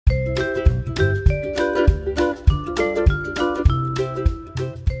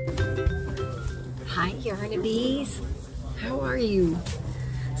honeybees. How are you?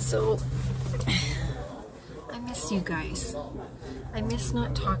 So, I miss you guys. I miss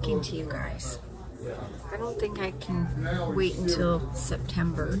not talking to you guys. I don't think I can wait until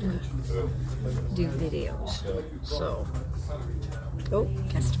September to do videos. So, oh,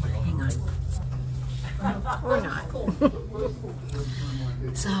 customer, hang on. Or not.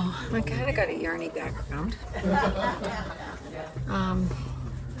 So, I kind of got a yarny background.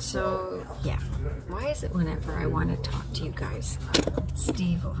 So, yeah. Why is it whenever I want to talk to you guys,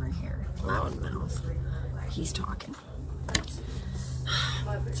 Steve over here, loudmouth, he's talking.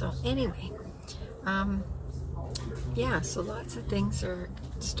 So, anyway, yeah, so lots of things are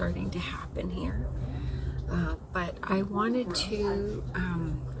starting to happen here. But I wanted to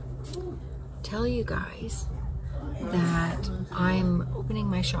tell you guys that I'm opening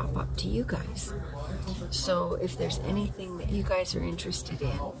my shop up to you guys. So if there's anything that you guys are interested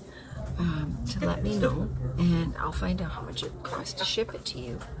in, to let me know, and I'll find out how much it costs to ship it to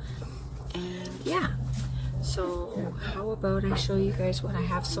you. And yeah, so how about I show you guys what I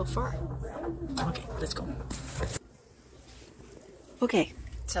have so far? Okay, let's go. Okay,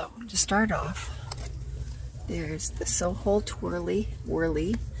 so to start off, there's the So-Hole Twirly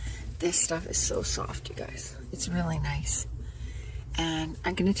Whirly. This stuff is so soft, you guys. It's really nice. And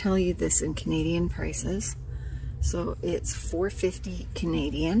I'm going to tell you this in Canadian prices. So it's $4.50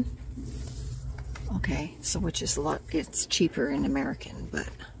 Canadian. Okay, so which is a lot, it's cheaper in American, but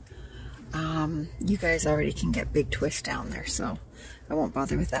you guys already can get big twists down there, so I won't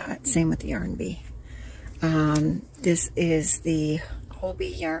bother with that. Same with the R&B. This is the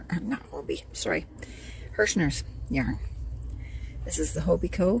Hobie yarn, not Hobie, sorry, Hirschner's yarn. This is the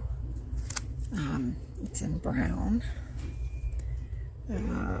Hobie Co. It's in brown.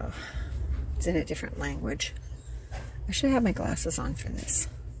 It's in a different language. I should have my glasses on for this.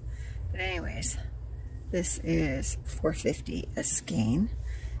 But anyways, this is $4.50 a skein,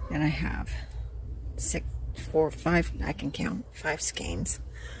 and I have 5, I can count 5 skeins.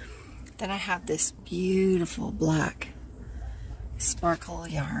 Then I have this beautiful black sparkle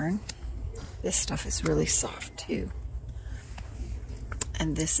yarn. This stuff is really soft too.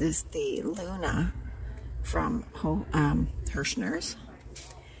 And this is the Luna from Hirschner's,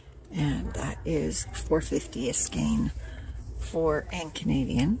 and that is $4.50 a skein and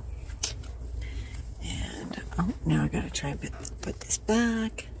Canadian. And oh, now I gotta try and put this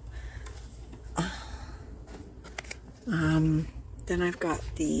back. Then I've got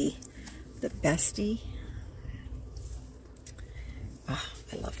the Bestie. Oh,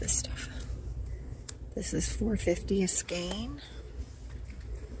 I love this stuff. This is $4.50 a skein.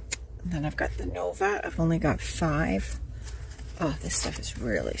 And then I've got the Nova. I've only got 5. Oh, this stuff is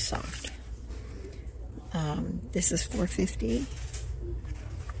really soft. This is $4.50.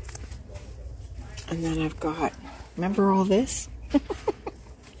 And then I've got, remember all this?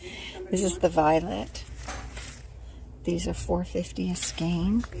 This is the Violet. These are $4.50 a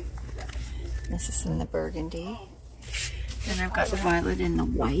skein. This is in the burgundy. Then I've got the Violet in the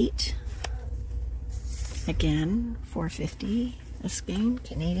white. Again, $4.50 a skein,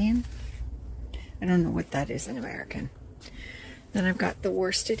 Canadian. I don't know what that is in American. Then I've got the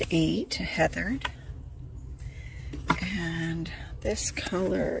Worsted 8, Heathered. And this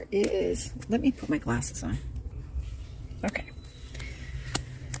color is, let me put my glasses on. Okay.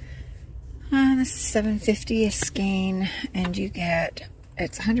 This is $7.50 a skein, and you get,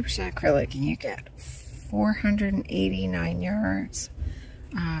 it's 100% acrylic, and you get 489 yards,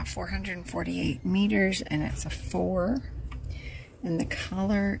 448 meters, and it's a 4. And the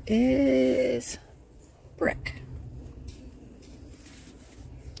color is brick.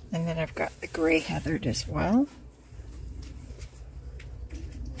 And then I've got the gray heathered as well.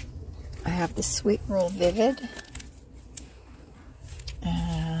 I have the Sweet Roll Vivid.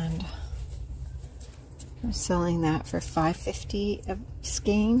 And I'm selling that for $5.50 a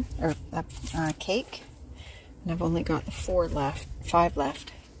skein, or a cake. And I've only got the 5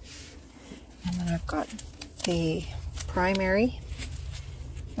 left. And then I've got the primary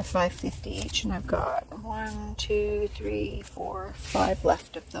of $5.50 each, and I've got 1, 2, 3, 4, 5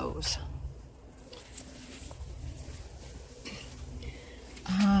 left of those.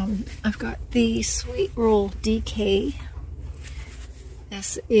 I've got the Sweet Roll DK.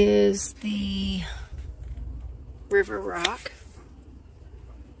 This is the River Rock.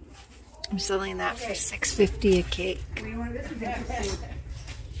 I'm selling that for $6.50 a cake.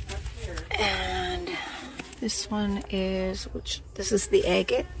 And this one is, this is the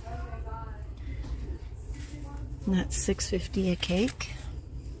Agate. And that's $6.50 a cake.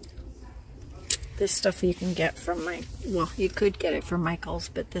 This stuff you can get from well, you could get it from Michael's,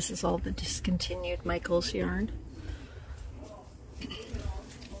 but this is all the discontinued Michael's yarn.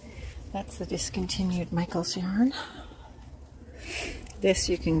 That's the discontinued Michael's yarn. This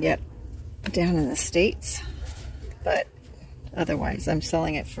you can get down in the States, but otherwise I'm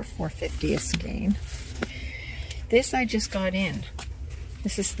selling it for $4.50 a skein. This I just got in.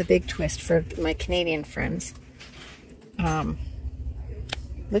 This is the big twist for my Canadian friends.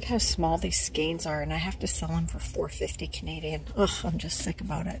 Look how small these skeins are, and I have to sell them for $4.50 Canadian. Ugh, I'm just sick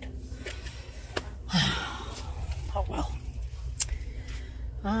about it. Oh well.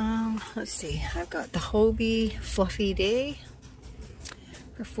 Let's see. I've got the Hobie Fluffy Day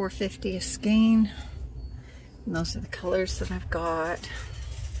for $4.50 a skein. And those are the colors that I've got.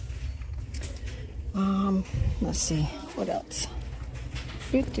 Let's see. What else?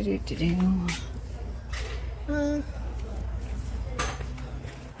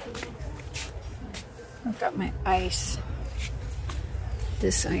 I've got my ice.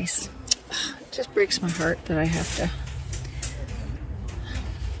 This ice. It just breaks my heart that I have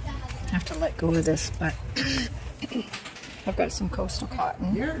to let go of this, but I've got some coastal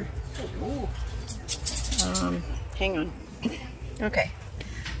cotton. Hang on. Okay.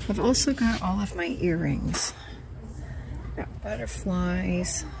 I've also got all of my earrings. I've got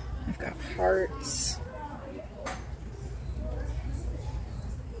butterflies. I've got hearts.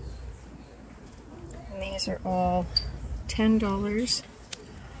 And these are all $10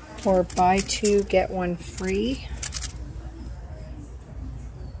 or buy two, get one free.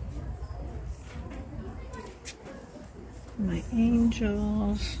 My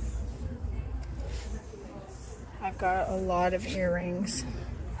angels. I've got a lot of earrings.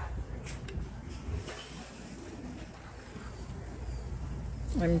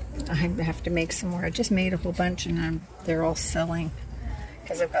 I have to make some more. I just made a whole bunch, and they're all selling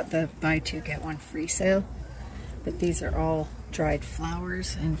because I've got the buy two get one free sale. But these are all dried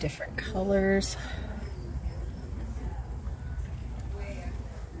flowers in different colors.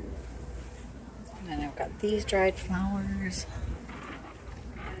 And then I've got these dried flowers.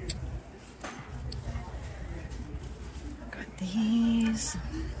 I've got these.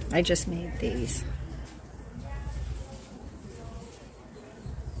 I just made these.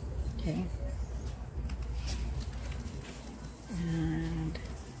 Okay. And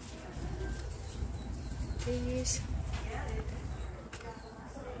these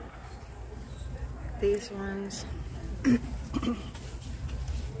ones.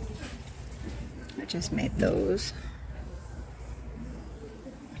 I just made those.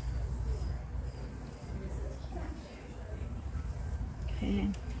 Okay.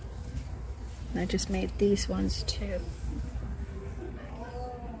 I just made these ones too.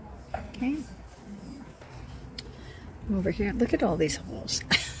 Okay. Over here, look at all these holes.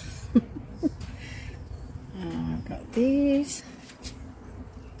 I've got these.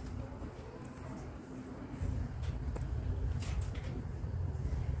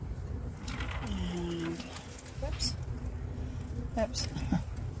 And, whoops. Oops.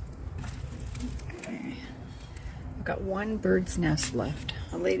 Okay. I've got one bird's nest left.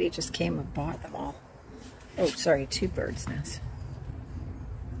 A lady just came and bought them all. Oh, sorry, two bird's nests.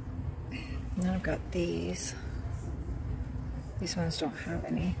 And then I've got these. These ones don't have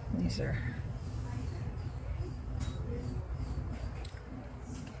any. These are...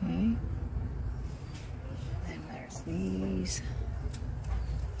 Okay. Then there's these.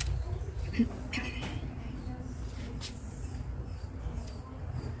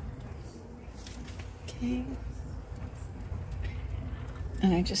 Okay.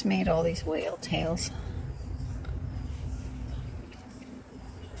 And I just made all these whale tails.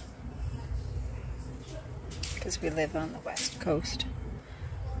 Because we live on the west coast.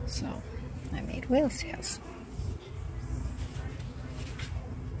 So I made whale tails.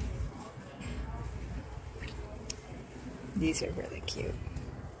 These are really cute.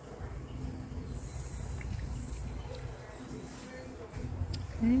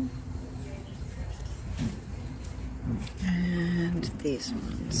 Okay. And these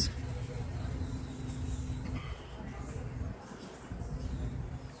ones.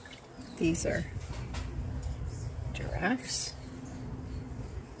 These are giraffes.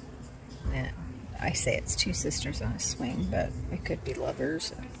 And I say it's two sisters on a swing, but it could be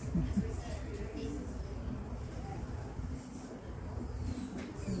lovers.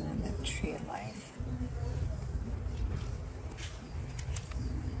 And then the tree of life.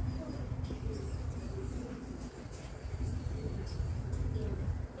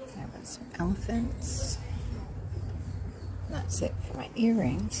 There was some elephants. And that's it for my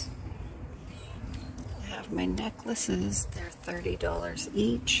earrings. I have my necklaces. They're $30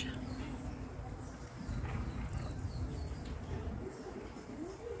 each.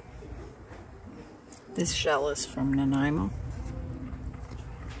 This shell is from Nanaimo.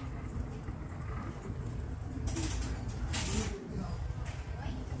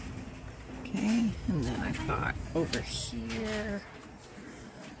 Okay, and then I've got over here,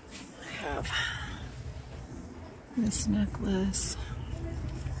 I have this necklace.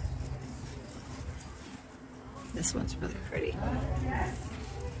 This one's really pretty.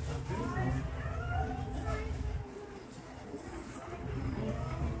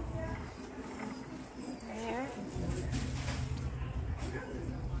 There.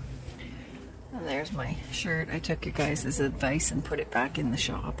 And there's my shirt. I took your guys' advice and put it back in the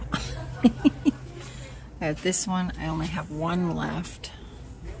shop. I have this one. I only have one left.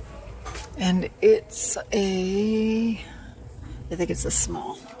 And it's I think it's a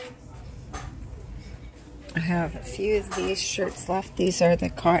small. I have a few of these shirts left. These are the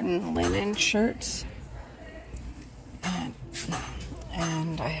cotton linen shirts.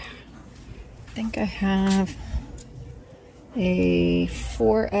 And I think I have a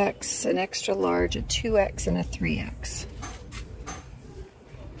 4X, an extra large, a 2X, and a 3X.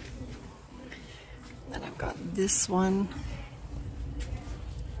 Then I've got this one.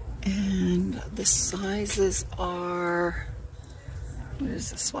 And the sizes are, what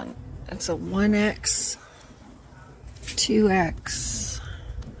is this one? It's a 1X, 2X,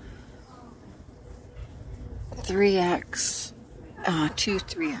 3X, 2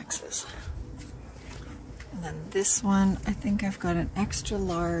 3Xs. And then this one, I think I've got an extra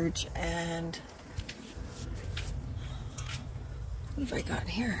large and, what have I got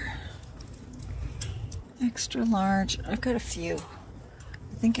here? Extra large, I've got a few.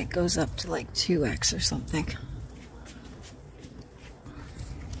 I think it goes up to like 2X or something.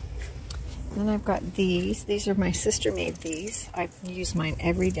 Then I've got these. These are my sister made these. I use mine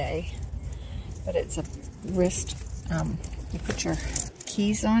every day. But it's a wrist, you put your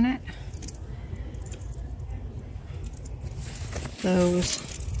keys on it. Those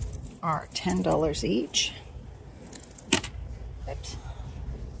are $10 each. Oops.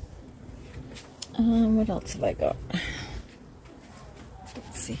 What else have I got?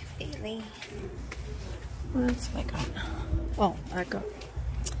 Let's see, Bailey. What else have I got? Oh, I got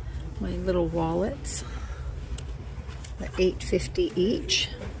my little wallets. They're $8.50 each.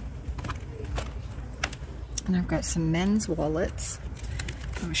 And I've got some men's wallets.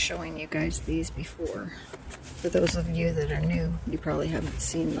 I was showing you guys these before. For those of you that are new, you probably haven't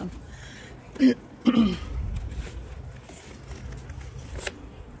seen them.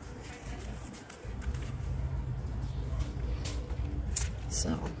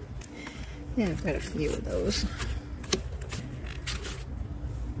 So, yeah, I've got a few of those.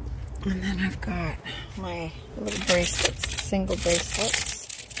 And then I've got my little bracelets, single bracelets.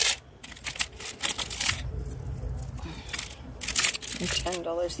 They're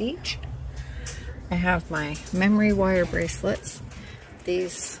 $10 each. I have my memory wire bracelets.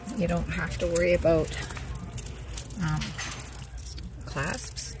 These, you don't have to worry about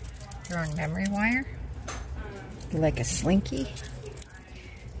clasps. They're on memory wire. They're like a slinky.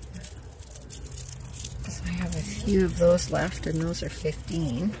 So I have a few of those left, and those are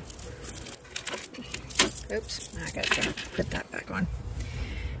 $15. Oops, I gotta put that back on.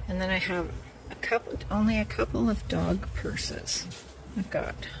 And then I have only a couple of dog purses. I've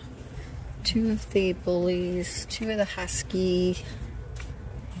got 2 of the bullies, 2 of the husky,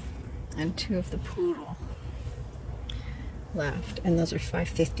 and 2 of the poodle left. And those are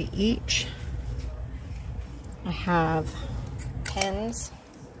 $5.50 each. I have pens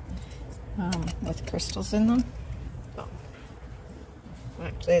with crystals in them. Oh.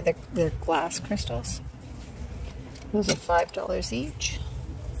 Actually, they're glass crystals. Those are $5 each.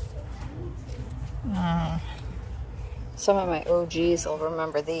 Some of my OGs will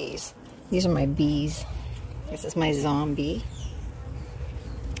remember these. These are my bees. This is my zombie.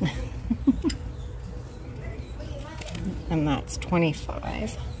 And that's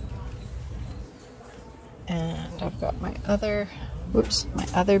 $25. And I've got my other, my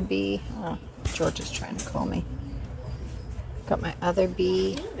other bee. Oh, George is trying to call me. Got my other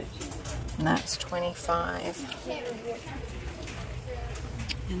bee, and that's $25.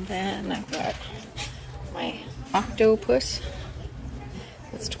 And then I've got my octopus.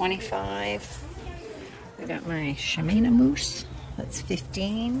 That's $25. I got my Shemina moose. That's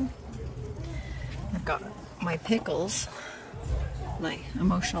 $15. I've got my pickles, my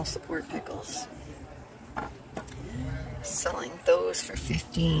emotional support pickles. Selling those for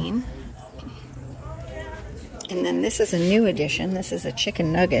 $15. And then this is a new addition. This is a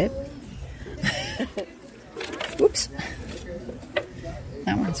chicken nugget. Whoops.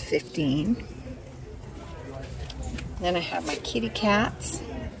 That one's $15. Then I have my kitty cats.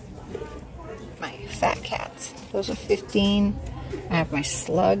 my fat cats. Those are 15. I have my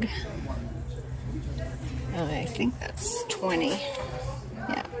slug. I think that's 20.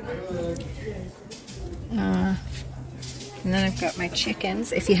 Yeah. And then I've got my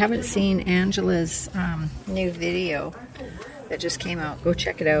chickens. If you haven't seen Angela's new video that just came out, go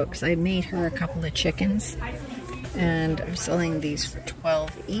check it out, because I made her a couple of chickens. And I'm selling these for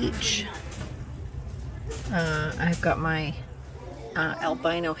 12 each. I've got my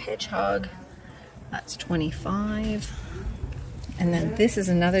albino hedgehog. That's 25. And then this is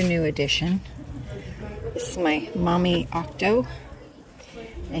another new addition. This is my mommy octo.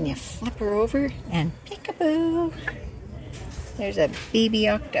 And you flip her over and peekaboo. There's a baby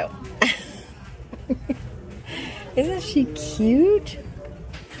octo. Isn't she cute?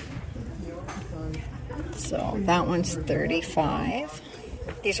 So that one's 35.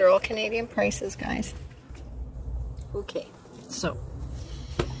 These are all Canadian prices, guys. Okay, so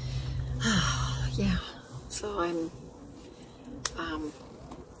yeah, so I'm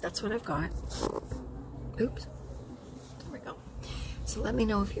that's what I've got. Oops, there we go. So let me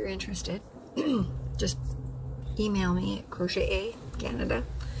know if you're interested. Just email me at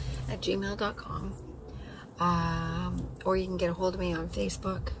crochetcanada@gmail.com, or you can get a hold of me on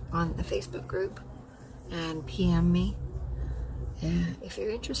Facebook, on the Facebook group, and PM me if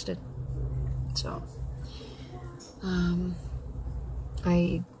you're interested. So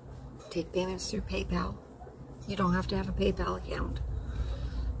I take payments through PayPal. You don't have to have a PayPal account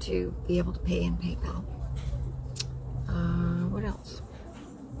to be able to pay in PayPal. What else?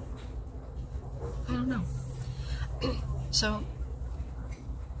 I don't know. So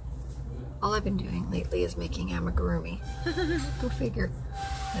all I've been doing lately is making amigurumi. Go figure.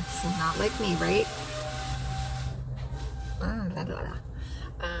 That's not like me, right?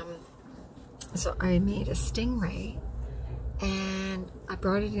 So I made a stingray and I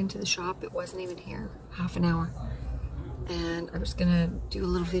brought it into the shop. It wasn't even here half an hour, and I was gonna do a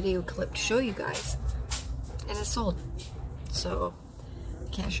little video clip to show you guys, and it sold, so I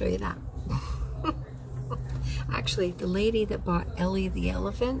can't show you that. Actually, the lady that bought Ellie the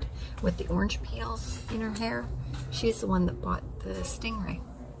elephant with the orange peel in her hair, she's the one that bought the stingray,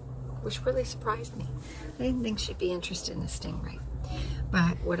 which really surprised me. I didn't think she'd be interested in a stingray.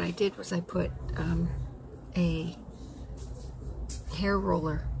 But what I did was I put a hair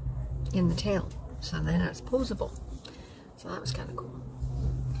roller in the tail, so then it's posable. So that was kind of cool.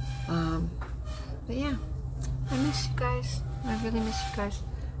 But yeah, I miss you guys. I really miss you guys.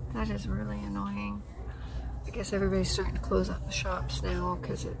 That is really annoying. I guess everybody's starting to close up the shops now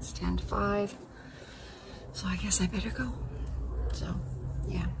because it's 10 to 5. So I guess I better go. So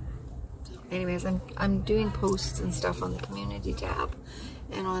yeah. Anyways, I'm doing posts and stuff on the community tab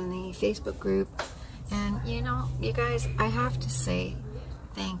and on the Facebook group, and you know, you guys, I have to say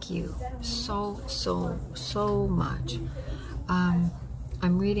thank you so much. I'm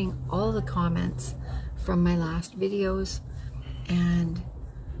reading all the comments from my last videos, and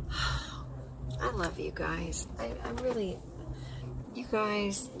I love you guys. I really, you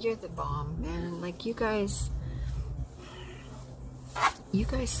guys, you're the bomb, man. Like, you guys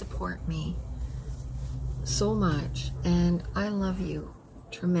support me so much, and I love you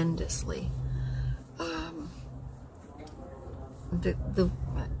tremendously.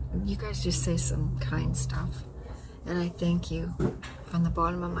 You guys just say some kind stuff, and I thank you from the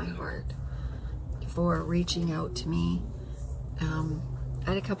bottom of my heart for reaching out to me. I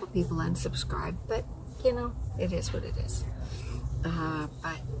had a couple people unsubscribe, but you know, it is what it is.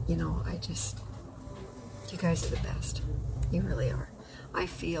 But you know, you guys are the best. You really are. I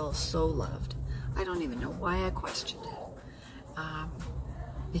feel so loved. I don't even know why I questioned it.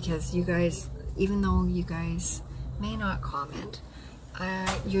 Because you guys, even though you guys may not comment,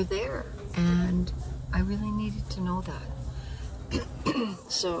 you're there, and I really needed to know that.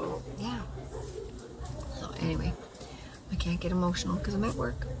 So yeah. So anyway, I can't get emotional because I'm at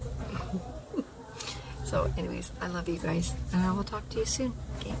work. So anyways, I love you guys, and I will talk to you soon.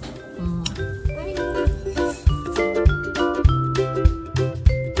 Okay.